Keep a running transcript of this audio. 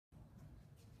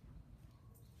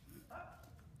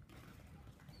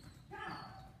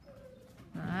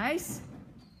Nice.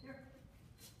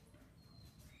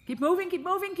 Keep moving, keep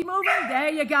moving, keep moving. There,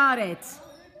 you got it.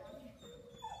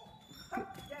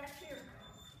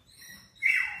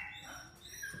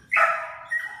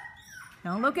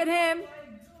 Don't look at him.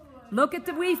 Look at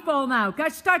the weave ball now.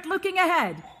 Guys, start looking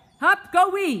ahead. Up, go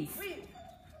weave.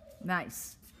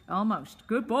 Nice. Almost.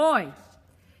 Good boy.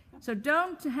 So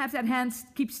don't have that hand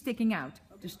keep sticking out.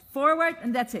 Just forward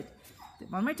and that's it.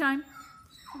 One more time.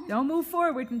 Don't move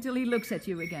forward until he looks at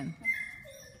you again.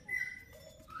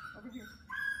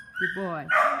 Good boy.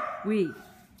 Weave.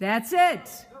 That's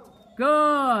it.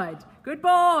 Good. Good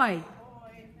boy.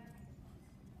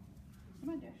 Come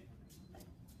on, Dash.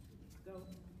 Go.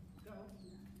 Go.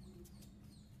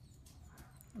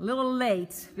 A little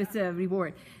late with the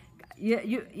reward.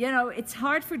 You know, it's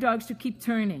hard for dogs to keep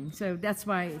turning, so that's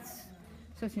why it's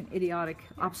such an idiotic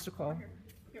obstacle.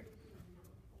 Here.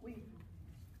 Weave.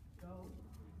 Go.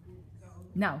 Go.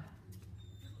 No.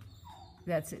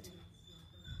 That's it.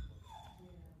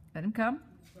 Let him come.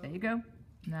 There you go.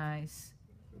 Nice.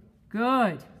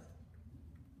 Good.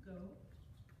 Go.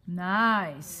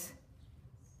 Nice.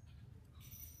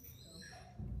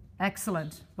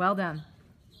 Excellent. Well done.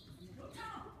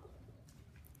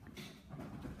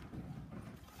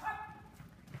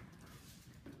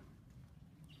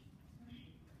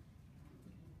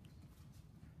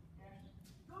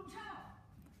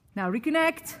 Now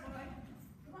reconnect.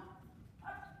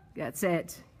 That's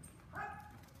it.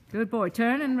 Good boy.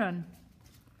 Turn and run.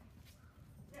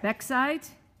 Backside.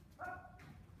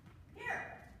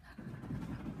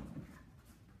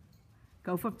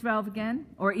 Go for 12 again.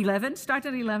 Or 11. Start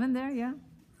at 11 there, yeah.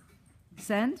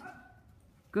 Send.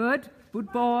 Good.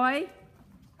 Good boy.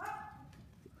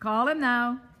 Call him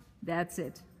now. That's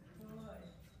it.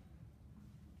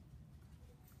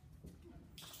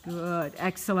 Good.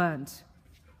 Excellent.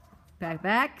 Back,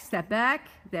 back. Step back.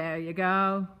 There you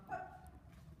go.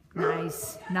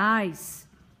 Nice. Nice.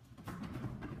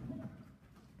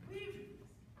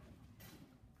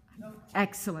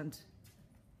 Excellent.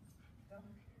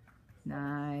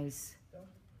 Nice.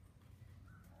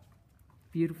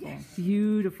 Beautiful.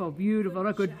 Beautiful. Beautiful.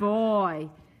 A good boy.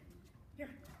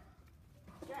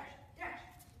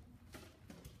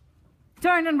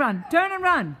 Turn and run. Turn and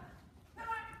run.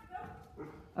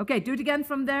 Okay, do it again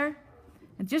from there.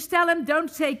 And just tell him, don't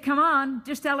say, come on.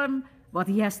 Just tell him what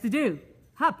he has to do.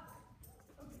 Hop.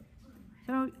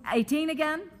 So, 18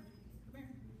 again.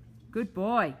 Good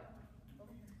boy.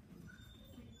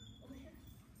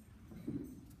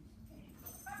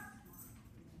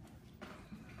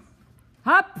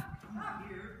 Hop.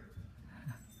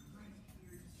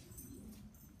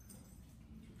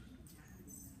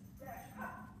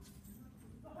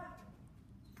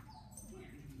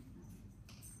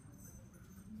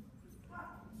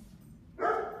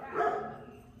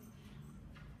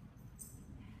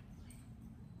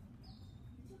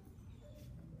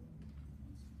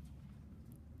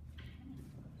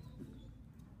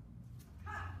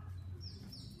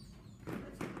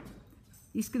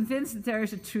 He's convinced that there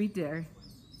is a treat there.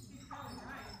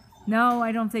 No,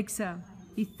 I don't think so.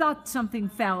 He thought something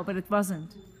fell, but it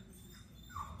wasn't.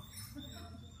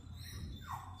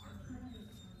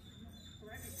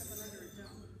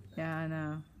 Yeah, I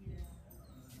know.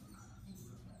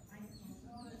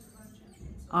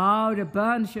 Oh, the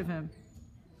bunch of him.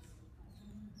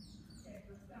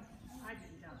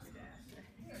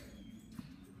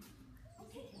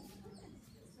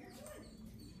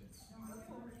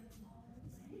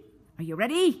 Are you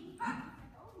ready?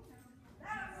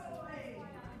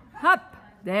 Hop.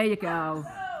 There you go.